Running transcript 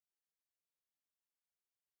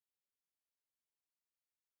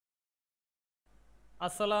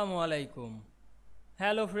Assalamu alaikum.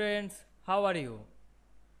 Hello friends, how are you?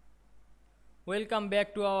 Welcome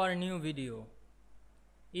back to our new video.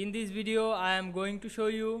 In this video I am going to show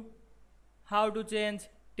you how to change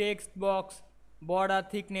text box border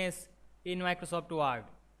thickness in Microsoft Word.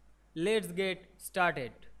 Let's get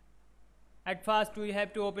started. At first we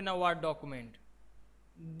have to open a Word document.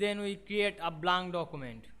 Then we create a blank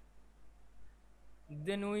document.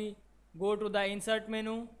 Then we go to the insert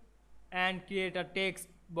menu and create a text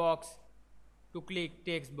box to click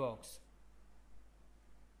text box.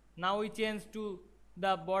 Now we change to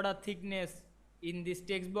the border thickness in this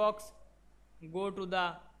text box. Go to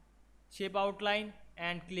the shape outline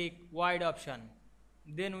and click wide option.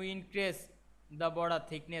 Then we increase the border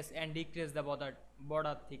thickness and decrease the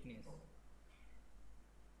border thickness.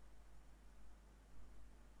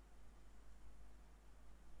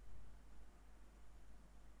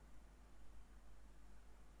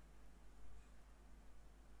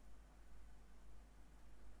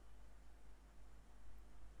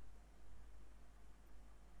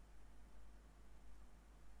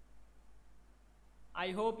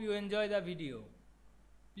 I hope you enjoy the video.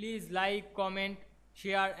 Please like, comment,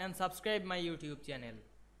 share and subscribe my YouTube channel.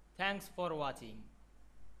 Thanks for watching.